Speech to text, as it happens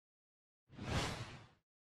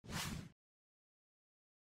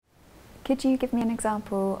Could you give me an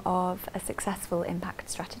example of a successful impact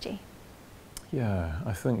strategy? Yeah,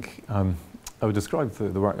 I think I would describe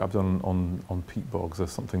the work I've done on peat bogs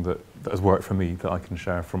as something that has worked for me, that I can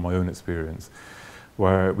share from my own experience,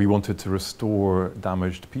 where we wanted to restore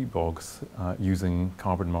damaged peat bogs using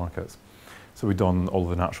carbon markets. So we'd done all of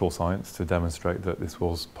the natural science to demonstrate that this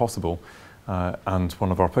was possible, and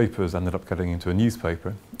one of our papers ended up getting into a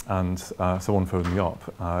newspaper, and someone phoned me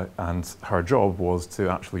up, and her job was to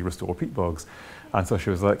actually restore peat bogs. And so she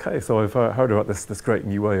was like, hey, so I've heard about this great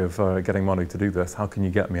new way of getting money to do this. How can you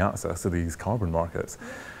get me access to these carbon markets?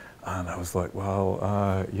 And I was like,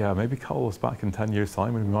 well, yeah, maybe call us back in 10 years'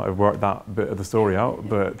 time and we might have worked that bit of the story out.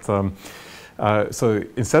 But so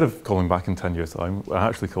instead of calling back in 10 years' time, I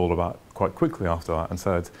actually called about quite quickly after that and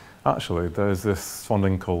said, actually, there's this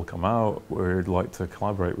funding call come out. We'd like to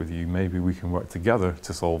collaborate with you. Maybe we can work together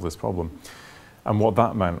to solve this problem. And what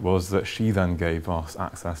that meant was that she then gave us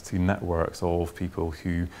access to networks of people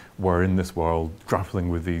who were in this world grappling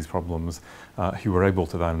with these problems, who were able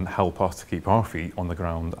to then help us to keep our feet on the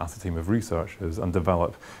ground as a team of researchers and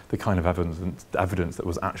develop the kind of evidence that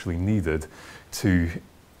was actually needed to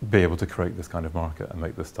be able to create this kind of market and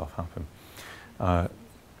make this stuff happen.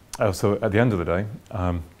 So at the end of the day,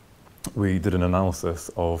 we did an analysis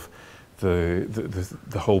of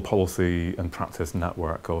the whole policy and practice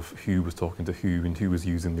network of who was talking to who and who was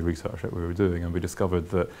using the research that we were doing, and we discovered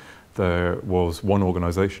that there was one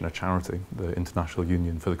organisation, a charity, the International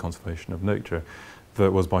Union for the Conservation of Nature,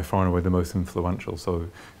 that was by far and away the most influential. So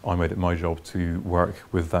I made it my job to work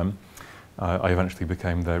with them. I eventually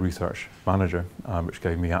became their research manager, which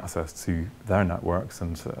gave me access to their networks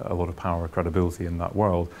and a lot of power and credibility in that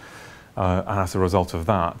world. And as a result of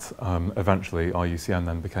that, eventually IUCN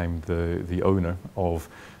then became the owner of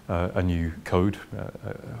a new code,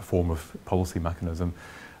 a form of policy mechanism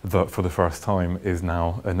that for the first time is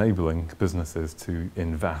now enabling businesses to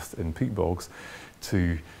invest in peat bogs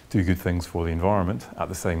to do good things for the environment at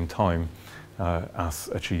the same time as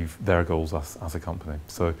achieve their goals as a company.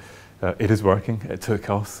 So it is working. It took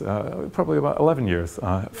us probably about 11 years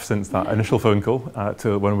since that initial phone call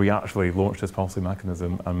to when we actually launched this policy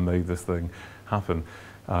mechanism and made this thing happen.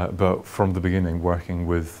 But from the beginning, working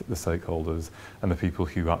with the stakeholders and the people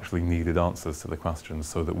who actually needed answers to the questions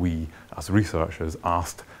so that we, as researchers,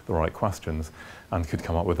 asked the right questions and could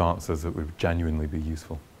come up with answers that would genuinely be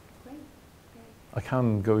useful. Great. I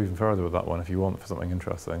can go even further with that one if you want for something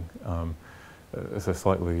interesting. It's a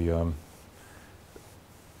slightly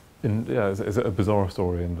it's a bizarre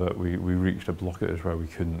story in that we reached a blockage where we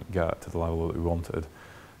couldn't get to the level that we wanted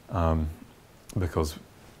because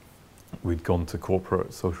we'd gone to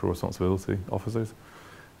corporate social responsibility officers,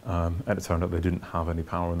 and it turned out they didn't have any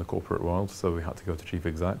power in the corporate world, so we had to go to chief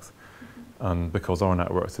execs. And because our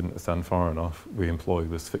networks didn't extend far enough, we employed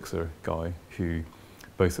this fixer guy who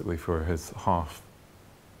basically for his half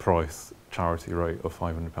price charity rate of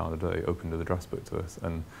 £500 a day opened an address book to us.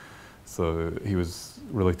 And so he was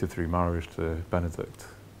related through marriage to Benedict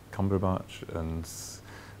Cumberbatch and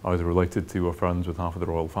either related to or friends with half of the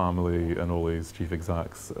royal family and all these chief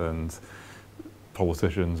execs and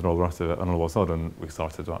politicians and all the rest of it, and all of a sudden we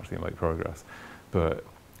started to actually make progress. But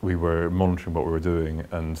we were monitoring what we were doing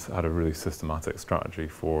and had a really systematic strategy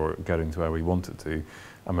for getting to where we wanted to,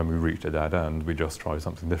 and when we reached a dead end we just tried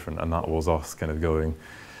something different, and that was us kind of going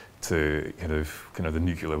to kind of the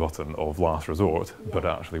nuclear button of last resort, but it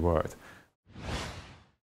actually worked.